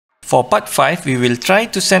For part 5, we will try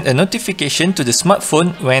to send a notification to the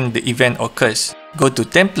smartphone when the event occurs. Go to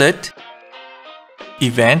Template,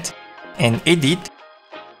 Event, and Edit.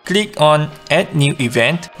 Click on Add New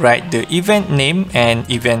Event, write the event name and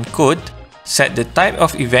event code. Set the type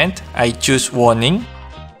of event, I choose Warning.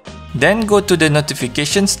 Then go to the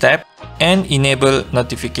Notifications tab and enable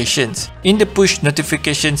notifications. In the Push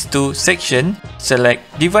Notifications to section, select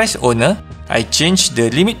Device Owner. I change the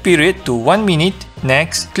limit period to 1 minute.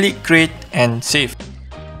 Next, click Create and Save.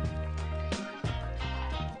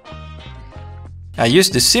 I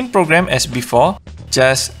use the same program as before,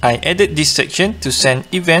 just I added this section to send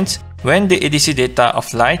events when the ADC data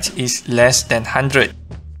of lights is less than 100.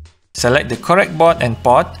 Select the correct board and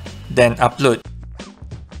port, then upload.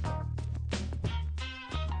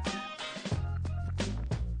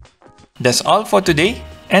 That's all for today,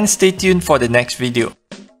 and stay tuned for the next video.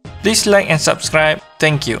 Please like and subscribe.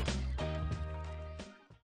 Thank you.